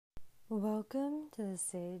Welcome to the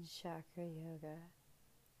Sage Chakra Yoga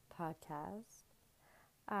podcast.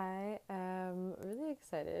 I am really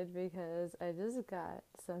excited because I just got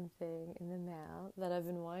something in the mail that I've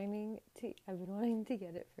been wanting to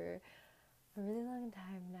get it for a really long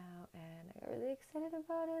time now, and I got really excited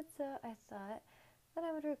about it, so I thought that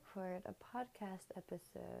I would record a podcast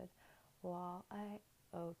episode while I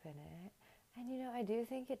open it. And I do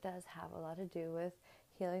think it does have a lot to do with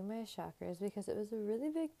healing my chakras because it was a really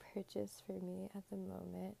big purchase for me at the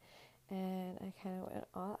moment, and I kind of went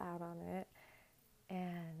all out on it.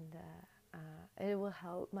 And it will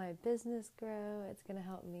help my business grow. It's going to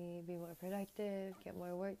help me be more productive, get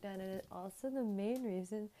more work done. And also the main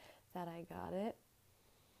reason that I got it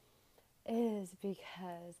is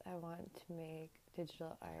because I want to make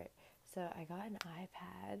digital art. So I got an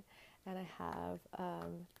iPad, and I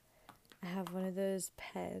have one of those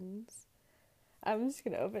pens. I'm just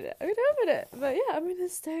going to open it. But yeah, I'm going to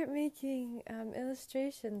start making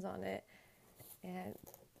illustrations on it. And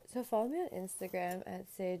so follow me on Instagram at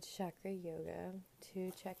Sage Chakra Yoga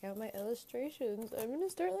to check out my illustrations. I'm going to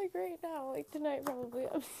start right now, tonight probably.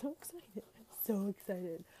 I'm so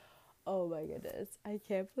excited. Oh my goodness. I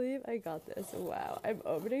can't believe I got this. Wow. I'm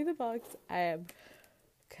opening the box. I am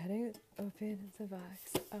cutting open the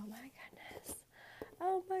box. Oh my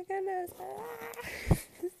goodness. Ah!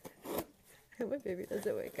 My baby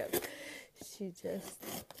doesn't wake up. She just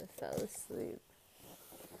fell asleep.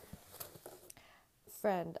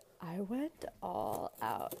 Friend, I went all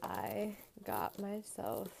out. I got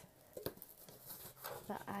myself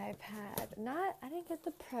the iPad. I didn't get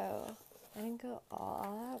the Pro. I didn't go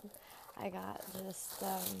all out. I got just,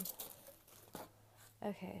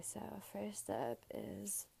 okay, so first up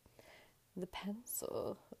is the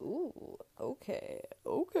pencil. Ooh, okay.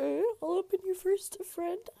 I'll open you first,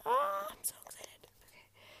 friend. I'm so excited. Okay,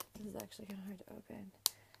 this is actually kind of hard to open.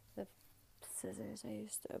 The scissors I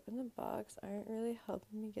used to open the box aren't really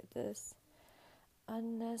helping me get this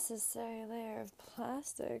unnecessary layer of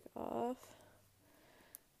plastic off.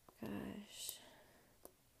 Gosh.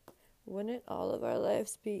 Wouldn't all of our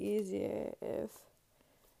lives be easier if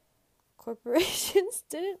corporations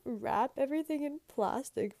didn't wrap everything in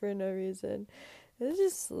plastic for no reason? It's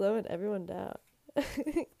just slowing everyone down.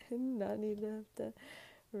 And not need to have to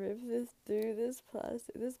rip this through this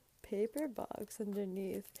plastic. This paper box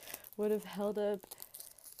underneath would have held up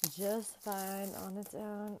just fine on its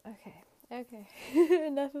own. Okay.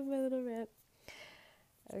 Enough of my little rant.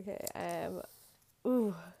 Okay, I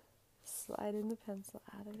am sliding the pencil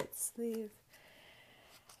out of its sleeve.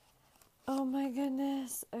 Oh my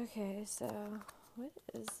goodness. Okay, so what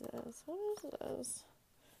is this?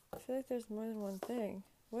 I feel like there's more than one thing.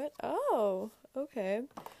 What? Oh, okay.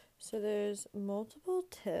 So there's multiple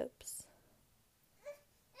tips.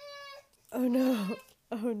 Oh no.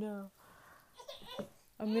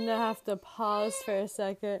 I'm gonna have to pause for a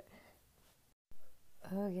second.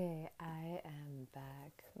 Okay, I am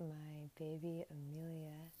back. My baby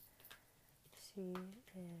Amelia, she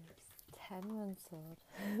is 10 months old.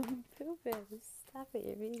 Boobus, stop it,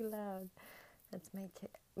 you're being loud. That's my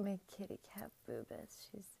kitty cat Boobus.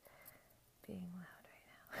 She's being loud right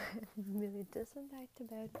now. Amelia just went back to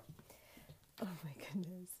bed. Oh my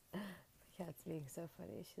goodness. The cat's being so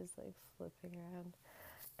funny. She's flipping around.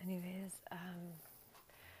 Anyways,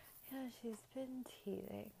 yeah, she's been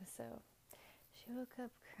teething, so she woke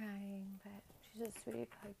up crying, but she's a sweetie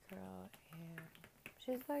pie girl, and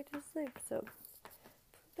she's back to sleep, so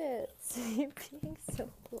Bits, you're being so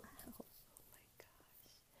loud. Oh my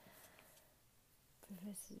gosh.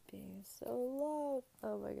 This is being so loud.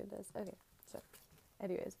 Oh my goodness. Okay, so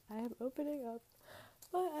anyways, I am opening up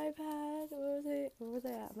my iPad. Where was I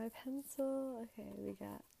at? My pencil. Okay, we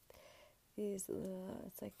got these little,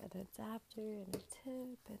 it's like an adapter and a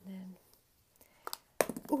tip, and then,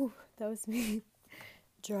 ooh, that was me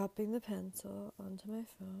dropping the pencil onto my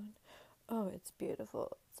phone. Oh, it's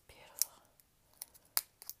beautiful.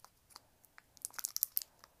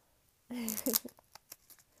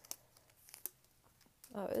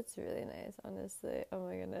 Oh, it's really nice, honestly. Oh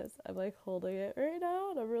my goodness. I'm holding it right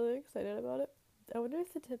now, and I'm really excited about it. I wonder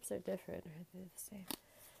if the tips are different, or are they the same?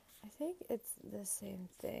 I think it's the same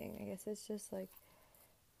thing. I guess it's just a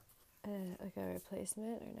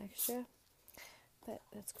replacement or an extra. But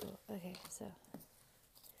that's cool. Okay, so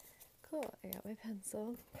cool. I got my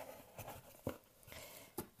pencil.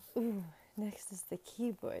 Ooh, next is the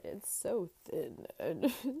keyboard. It's so thin, and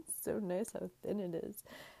it's so nice how thin it is.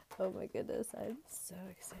 Oh my goodness, I'm so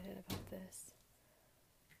excited about this.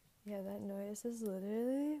 Yeah, that noise is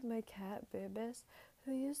literally my cat Boobus,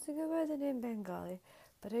 who used to go by the name Bengali,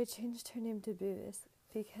 but I changed her name to Boobus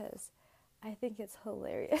because I think it's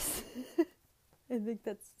hilarious. I think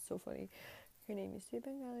that's so funny. Her name used to be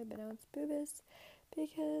Bengali, but now it's Boobis,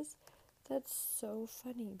 because that's so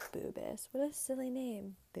funny. Boobis. What a silly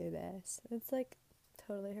name. Boobis. It's like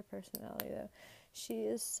totally her personality, though. She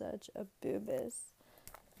is such a Boobis.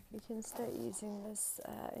 You can start using this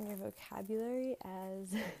in your vocabulary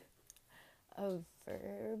as a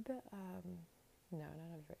verb. No,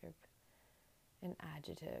 not a verb. An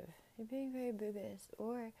adjective. You're being very Boobis.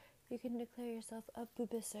 Or you can declare yourself a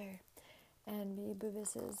Boobiser and be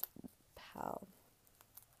Boobis's pal.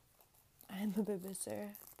 I'm a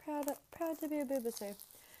Boobiser. Proud to be a Boobiser.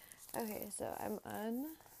 Okay, so I'm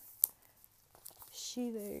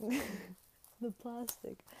unsheathing the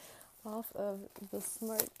plastic off of the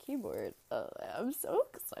smart keyboard. I'm so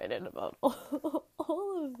excited about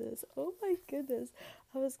all of this. Oh my goodness.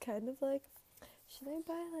 I was kind of like, should I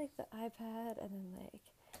buy like the iPad and then like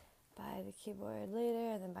buy the keyboard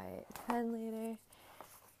later and then buy a pen later?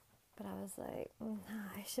 But I was like,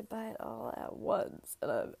 I should buy it all at once.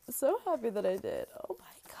 And I'm so happy that I did. Oh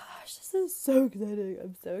my gosh, this is so exciting.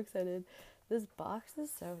 I'm so excited. This box is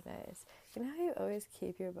so nice. You know how you always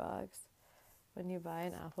keep your box when you buy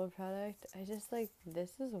an Apple product? I just like,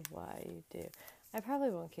 this is why you do. I probably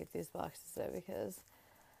won't keep these boxes though, because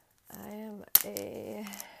I am a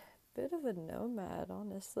bit of a nomad,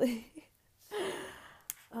 honestly.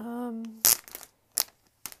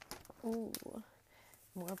 Ooh.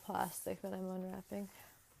 More plastic that I'm unwrapping.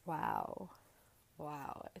 Wow.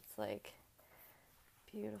 It's like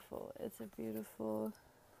beautiful. It's a beautiful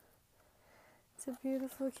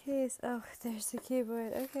case. Oh, there's the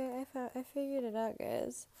keyboard. Okay, I figured it out,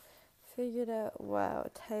 guys. Figured out. Wow,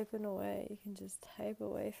 typing away. You can just type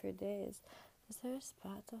away for days. Is there a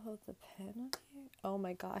spot to hold the pen on here? Oh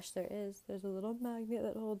my gosh, there is. There's a little magnet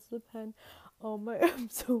that holds the pen. Oh my, I'm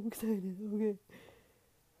so excited. Okay.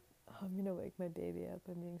 I'm gonna wake my baby up.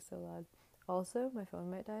 I'm being so loud. Also, my phone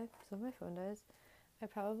might die. So if my phone dies, I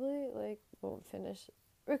probably won't finish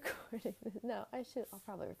recording this. No, I'll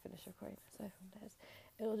probably finish recording this. My phone dies.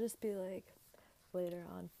 It'll just be like later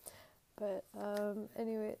on. But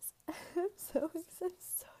anyways, I'm so excited.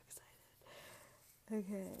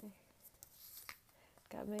 Okay.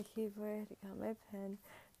 Got my keyboard. Got my pen.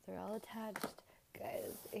 They're all attached.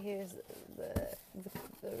 Guys, here's the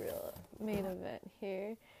real main event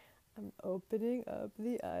here. I'm opening up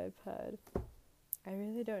the iPad. I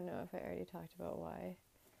really don't know if I already talked about why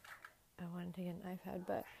I wanted to get an iPad,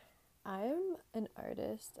 but I am an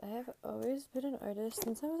artist. I have always been an artist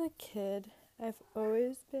since I was a kid. I've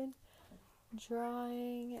always been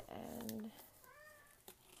drawing and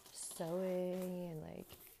sewing and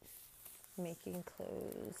making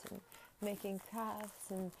clothes and making crafts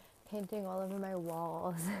and painting all over my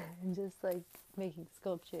walls and just making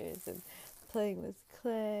sculptures and playing with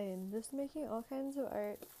clay and just making all kinds of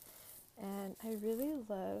art. And I really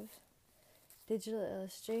love digital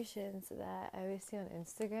illustrations that I always see on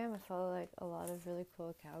Instagram. I follow a lot of really cool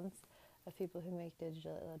accounts of people who make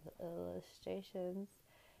digital illustrations,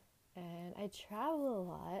 and I travel a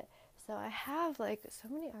lot, so I have so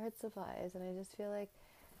many art supplies, and I just feel like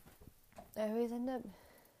I always end up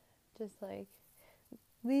just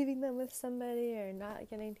leaving them with somebody or not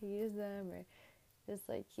getting to use them, or just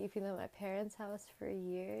keeping them at my parents' house for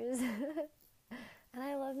years. And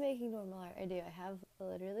I love making normal art. I do. I have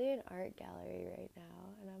literally an art gallery right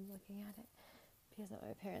now, and I'm looking at it because I'm at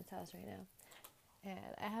my parents' house right now.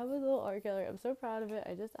 And I have a little art gallery. I'm so proud of it.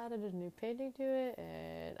 I just added a new painting to it,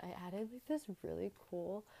 and I added this really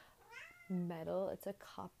cool metal. It's a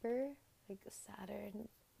copper, Saturn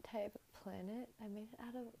type planet. I made it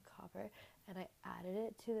out of copper, and I added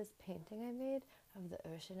it to this painting I made of the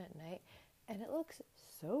ocean at night. And it looks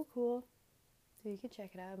so cool. So you can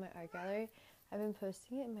check it out in my art gallery. I've been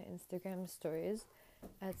posting it in my Instagram stories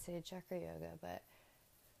at Chakra Yoga. But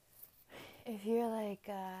if you're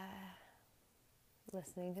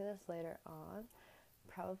listening to this later on,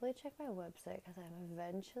 probably check my website, because I'm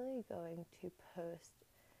eventually going to post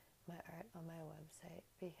my art on my website,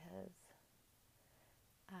 because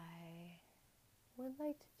I would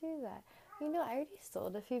like to do that. I already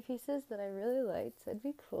sold a few pieces that I really liked, so it'd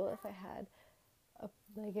be cool if I had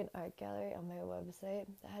an art gallery on my website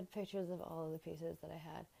that had pictures of all of the pieces that I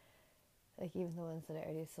had, even the ones that I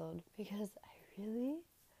already sold, because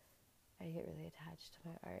I get really attached to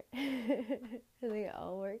my art. I think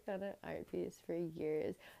I'll work on an art piece for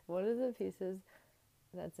years. One of the pieces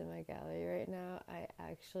that's in my gallery right now, I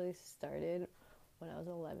actually started when I was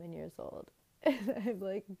 11 years old. And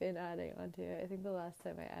I've been adding onto it. I think the last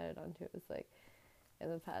time I added onto it was in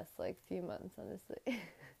the past few months, honestly.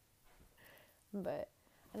 And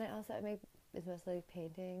I make is mostly like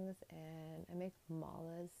paintings, and I make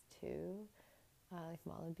malas too, like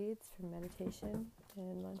mala beads for meditation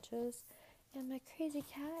and lunches. And my crazy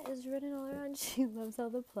cat is running all around. She loves all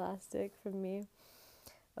the plastic from me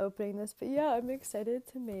opening this. But yeah, I'm excited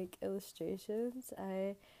to make illustrations.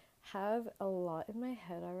 I have a lot in my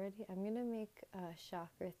head already. I'm gonna make a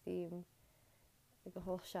chakra theme, like a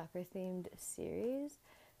whole chakra themed series.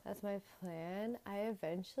 That's my plan. I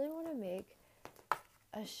eventually want to make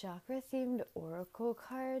a chakra themed oracle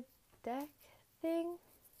card deck thing.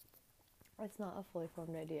 It's not a fully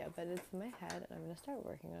formed idea, but it's in my head, and I'm gonna start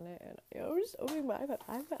working on it. And I'm just opening my iPad.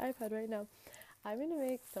 I have my iPad right now. I'm gonna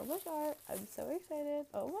make so much art. I'm so excited.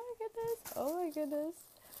 Oh my goodness. Oh my goodness.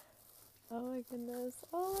 Oh my goodness.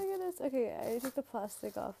 Oh my goodness. Okay, I took the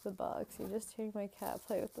plastic off the box. You're just hearing my cat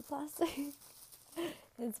play with the plastic.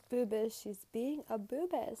 It's boobish. She's being a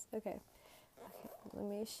boobus. Okay. Okay, let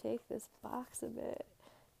me shake this box a bit.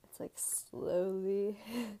 It's like slowly,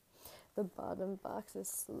 the bottom box is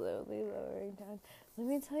slowly lowering down. Let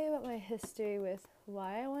me tell you about my history with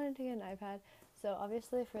why I wanted to get an iPad. So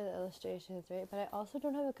obviously for the illustrations, right? But I also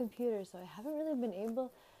don't have a computer, so I haven't really been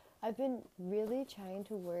able, I've been really trying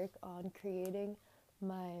to work on creating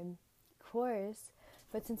my course.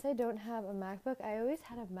 But since I don't have a MacBook, I always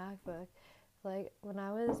had a MacBook. Like when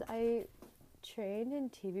I trained in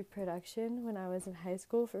TV production when I was in high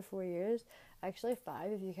school for 4 years. Actually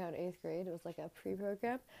 5 if you count 8th grade. It was like a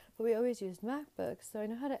pre-program. But we always used MacBooks. So I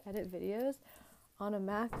know how to edit videos on a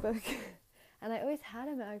MacBook. And I always had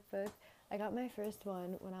a MacBook. I got my first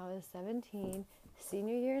one when I was 17,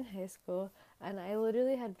 senior year in high school. And I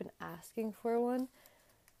literally had been asking for one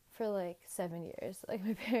for like 7 years. Like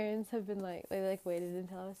my parents have been like, they like waited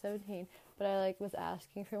until I was 17. But I like was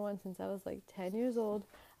asking for one since I was like 10 years old.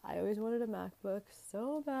 I always wanted a MacBook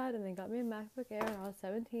so bad, and they got me a MacBook Air when I was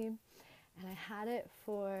 17, and I had it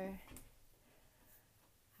for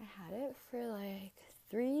like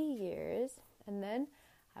 3 years, and then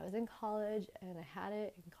I was in college, and I had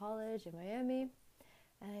it in college in Miami,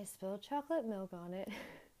 and I spilled chocolate milk on it,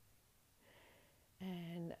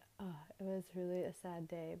 and it was really a sad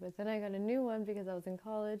day. But then I got a new one because I was in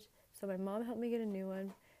college, so my mom helped me get a new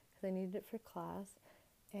one because I needed it for class,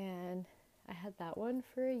 and I had that one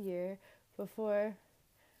for a year before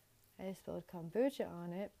I spilled kombucha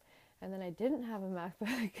on it. And then I didn't have a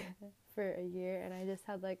MacBook for a year, and I just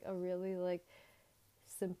had like a really like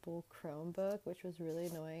simple Chromebook, which was really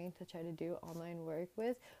annoying to try to do online work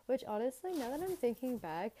with, which honestly, now that I'm thinking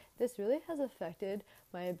back, this really has affected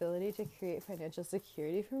my ability to create financial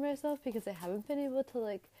security for myself, because I haven't been able to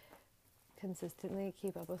like consistently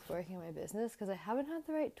keep up with working on my business because I haven't had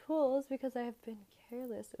the right tools, because I have been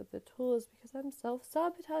careless with the tools, because I'm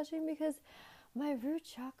self-sabotaging, because my root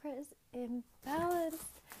chakra is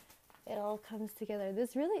imbalanced. It all comes together.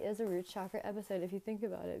 This really is a root chakra episode if you think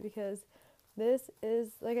about it, because this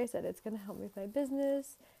is, like I said, it's going to help me with my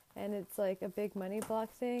business, and it's like a big money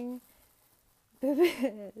block thing.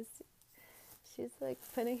 She's like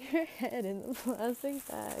putting her head in the plastic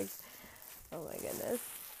bag. Oh my goodness.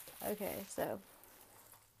 Okay, so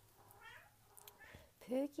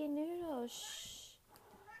Pookie Noodle, shh.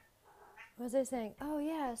 What was I saying? Oh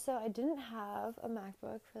yeah, so I didn't have a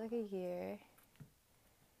MacBook for like a year.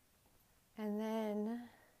 And then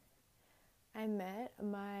I met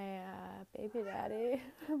my baby daddy.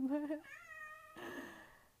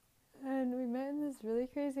 And we met in this really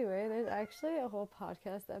crazy way. There's actually a whole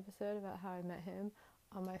podcast episode about how I met him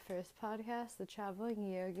on my first podcast, The Traveling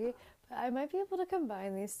Yogi. But I might be able to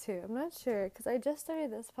combine these two. I'm not sure, because I just started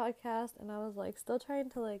this podcast and I was like still trying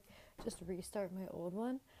to like just restart my old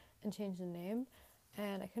one and change the name.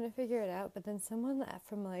 And I couldn't figure it out. But then someone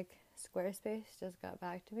from like Squarespace just got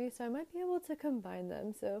back to me. So I might be able to combine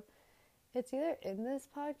them. So it's either in this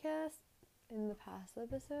podcast, in the past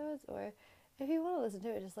episodes, or if you want to listen to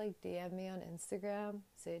it, just like DM me on Instagram,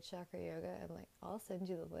 Sage Chakra Yoga, and like I'll send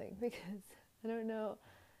you the link, because I don't know.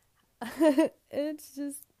 It's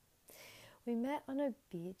just, we met on a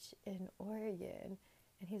beach in Oregon,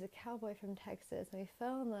 and he's a cowboy from Texas, and we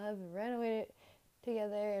fell in love and ran away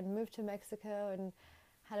together and moved to Mexico and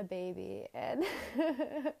had a baby, and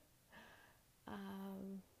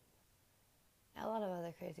a lot of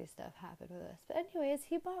other crazy stuff happened with us. But anyways,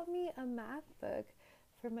 he bought me a MacBook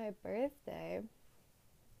for my birthday,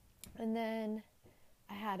 and then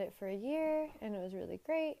I had it for a year, and it was really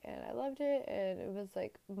great, and I loved it, and it was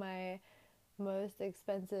like my most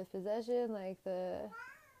expensive possession, like the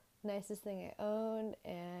nicest thing I owned.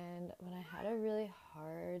 And when I had a really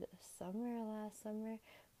hard summer last summer,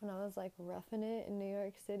 when I was like roughing it in New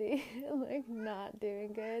York City, like not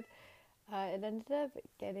doing good, it ended up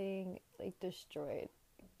getting like destroyed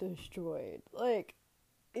destroyed, like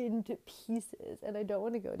into pieces, and I don't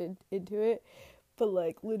want to go into it, but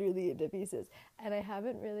like literally into pieces. And I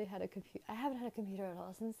haven't had a computer at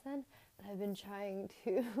all since then. And I've been trying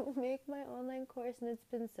to make my online course, and it's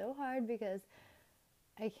been so hard because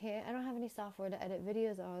I don't have any software to edit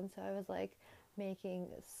videos on. So I was like making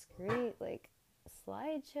screen like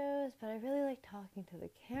slideshows, but I really like talking to the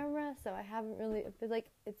camera, so I haven't really been like,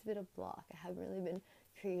 it's been a block. I haven't really been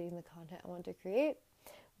creating the content I want to create.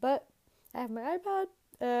 But I have my iPad,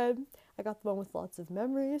 and I got the one with lots of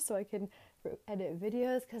memory so I can edit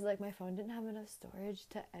videos, because like my phone didn't have enough storage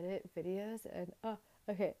to edit videos. And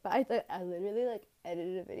but I literally like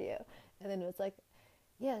edited a video, and then it was like,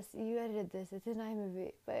 yes, you edited this, it's an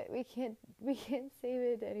iMovie, but we can't save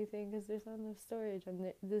it to anything because there's not enough storage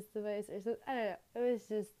on this device, or so. I don't know, it was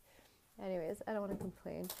just, anyways, I don't want to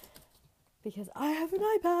complain because I have an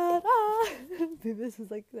iPad. This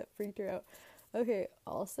was like, that freaked her out. Okay,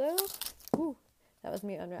 also, that was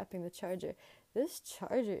me unwrapping the charger. This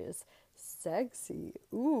charger is sexy.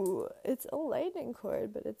 It's a lightning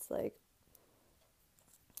cord, but it's like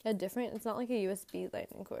it's not like a USB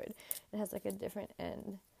lightning cord. It has like a different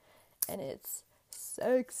end, and it's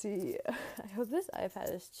sexy. I hope this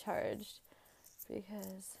iPad is charged,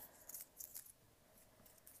 because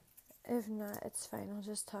if not, it's fine. I'll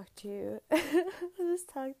just talk to you. I'll just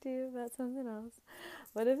talk to you about something else.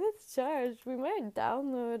 But if it's charged, we might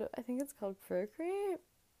download, I think it's called Procreate,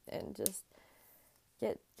 and just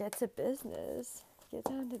get to business. Get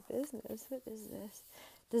down to business. What is this?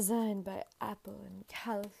 Designed by Apple in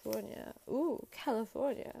California.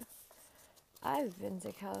 California. I've been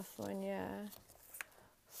to California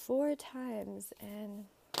 4 times, and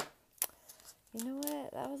you know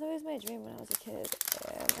what? That was always my dream when I was a kid.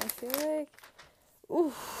 And I feel like,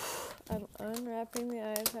 I'm unwrapping the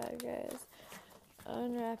iPad, guys.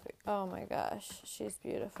 Unwrapping. Oh my gosh, she's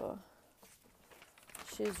beautiful.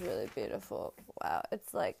 She's really beautiful. Wow,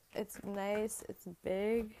 it's nice, it's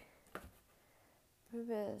big.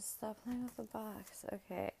 Rubis, stop playing with the box.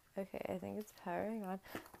 Okay, I think it's powering on.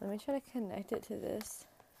 Let me try to connect it to this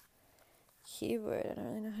keyboard. I don't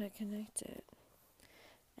really know how to connect it.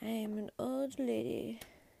 I am an old lady.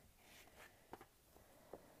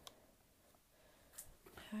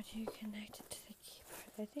 How do you connect it to the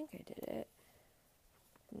keyboard? I think I did it.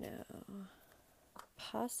 No.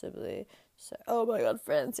 Possibly. So, oh my god,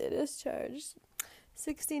 friends, it is charged.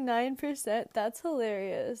 69%. That's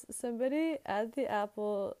hilarious. Somebody at the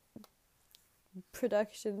Apple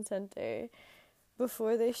production center,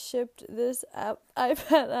 before they shipped this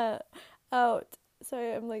iPad out,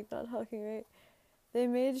 sorry, I'm like not talking right, they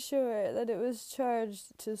made sure that it was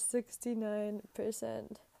charged to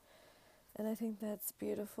 69%. And I think that's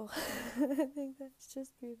beautiful. I think that's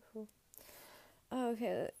just beautiful. Oh,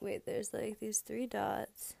 okay, wait, there's like these 3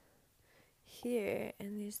 dots here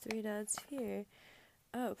and these 3 dots here.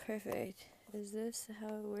 Oh, perfect. Is this how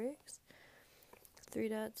it works? 3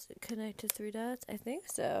 dots connect to 3 dots? I think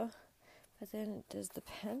so. But then does the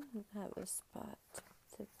pen have a spot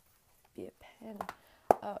to be a pen?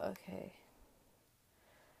 Oh, okay.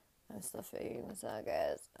 I'm still figuring this out,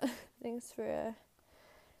 guys. Thanks for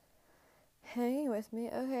hanging with me.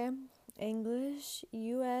 Okay. English,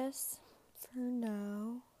 US for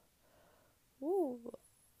now.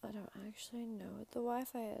 I don't actually know what the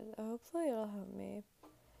Wi-Fi is. Hopefully it'll help me.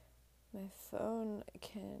 My phone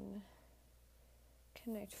can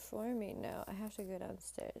connect for me. No, I have to go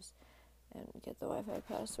downstairs and get the Wi-Fi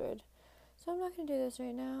password. So I'm not going to do this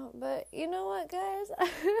right now. But you know what, guys?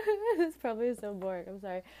 This probably is so boring. I'm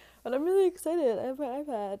sorry. But I'm really excited. I have my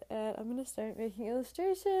iPad, and I'm going to start making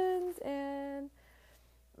illustrations, and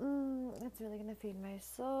it's really going to feed my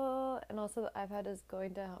soul. And also the iPad is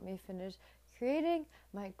going to help me finish creating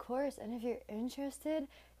my course. And if you're interested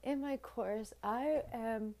in my course, I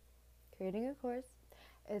am creating a course.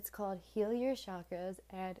 It's called Heal Your Chakras,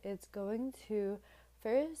 and it's going to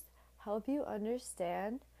first help you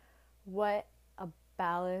understand what a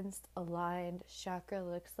balanced, aligned chakra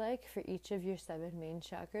looks like for each of your 7 main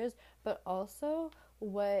chakras, but also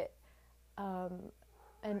what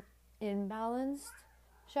an imbalanced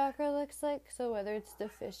chakra looks like. So whether it's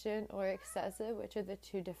deficient or excessive, which are the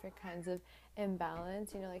 2 different kinds of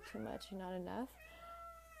imbalance, like too much or not enough.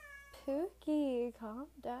 Pookie, calm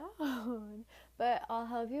down. But I'll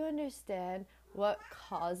help you understand what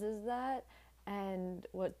causes that and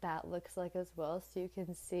what that looks like as well, so you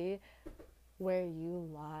can see where you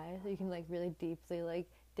lie, so you can really deeply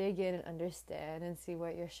dig in and understand and see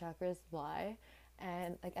where your chakras lie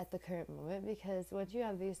and at the current moment. Because once you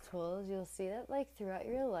have these tools, you'll see that throughout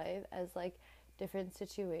your life, as different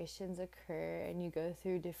situations occur and you go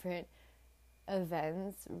through different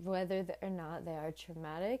events, whether or not they are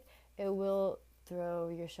traumatic, it will throw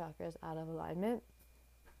your chakras out of alignment.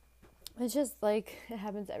 It's just like it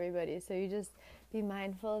happens to everybody, so you just be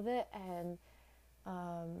mindful of it, and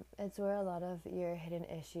it's where a lot of your hidden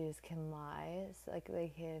issues can lie. So, like,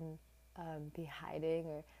 they can be hiding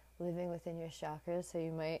or living within your chakras, so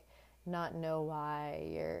you might not know why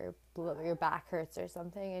your back hurts or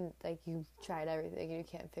something, and like you've tried everything and you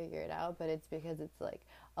can't figure it out, but it's because it's like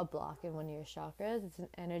a block in one of your chakras. It's an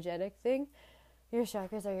energetic thing. Your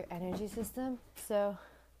chakras are your energy system. So,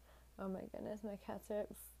 oh my goodness, my cats are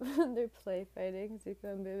they're play fighting,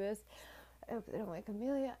 Zuko and Bubis. I hope they don't wake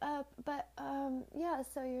Amelia up. But yeah,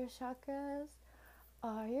 so your chakras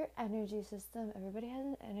are your energy system. Everybody has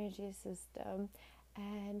an energy system,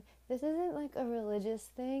 and this isn't like a religious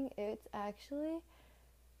thing. It's actually,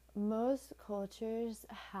 most cultures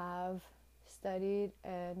have studied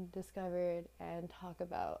and discovered and talk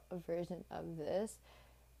about a version of this.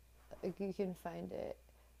 Like, you can find it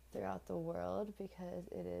throughout the world because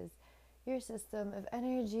it is your system of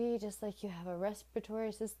energy, just like you have a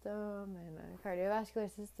respiratory system and a cardiovascular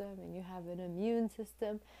system and you have an immune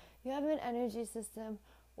system. You have an energy system,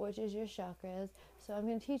 which is your chakras. So I'm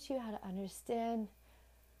going to teach you how to understand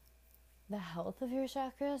the health of your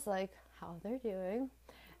chakras, like how they're doing.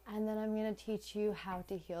 And then I'm going to teach you how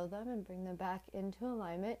to heal them and bring them back into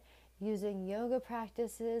alignment using yoga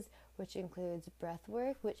practices, which includes breath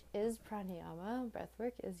work, which is pranayama. Breath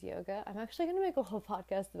work is yoga. I'm actually going to make a whole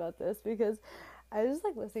podcast about this because I was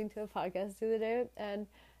like listening to a podcast the other day, and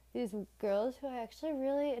these girls who I actually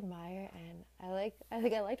really admire, and I liked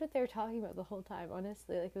what they were talking about the whole time,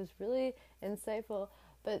 honestly. Like, it was really insightful,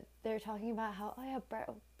 but they're talking about how, oh yeah,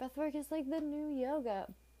 breath work is like the new yoga.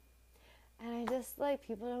 And I just, like,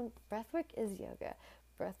 people don't, breathwork is yoga.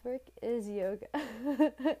 Breathwork is yoga.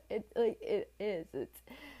 It is. It's,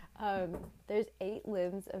 there's 8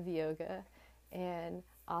 limbs of yoga, and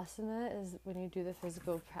asana is when you do the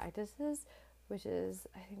physical practices, which is,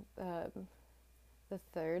 I think, the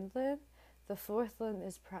 3rd limb. The 4th limb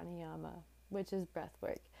is pranayama, which is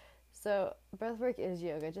breathwork. So breathwork is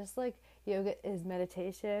yoga. Just like yoga is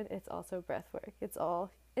meditation, it's also breathwork. It's all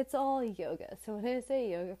yoga. So when I say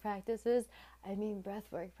yoga practices, I mean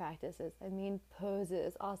breathwork practices. I mean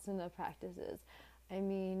poses, asana practices. I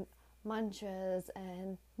mean mantras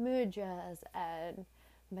and mudras and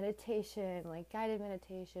meditation, like guided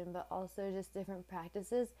meditation, but also just different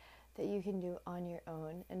practices that you can do on your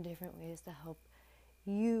own and different ways to help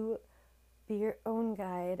you be your own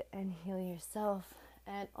guide and heal yourself.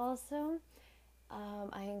 And also,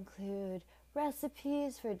 I include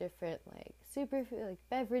recipes for different like superfood, like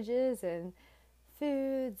beverages and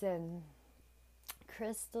foods and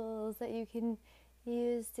crystals that you can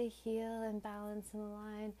use to heal and balance and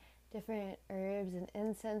align, different herbs and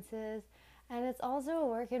incenses. And it's also a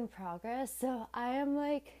work in progress, so I am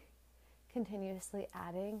like continuously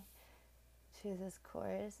adding to this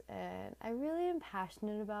course, and I really am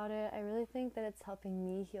passionate about it. I really think that it's helping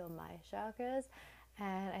me heal my chakras,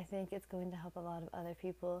 and I think it's going to help a lot of other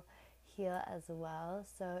people heal as well.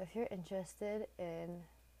 So if you're interested in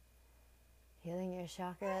healing your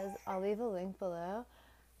chakras, I'll leave a link below.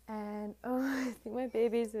 And I think my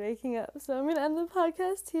baby's waking up, so I'm going to end the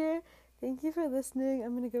podcast here. Thank you for listening.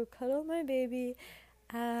 I'm going to go cuddle my baby.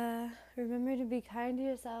 Remember to be kind to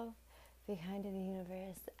yourself, be kind to the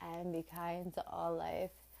universe, and be kind to all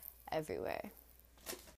life everywhere.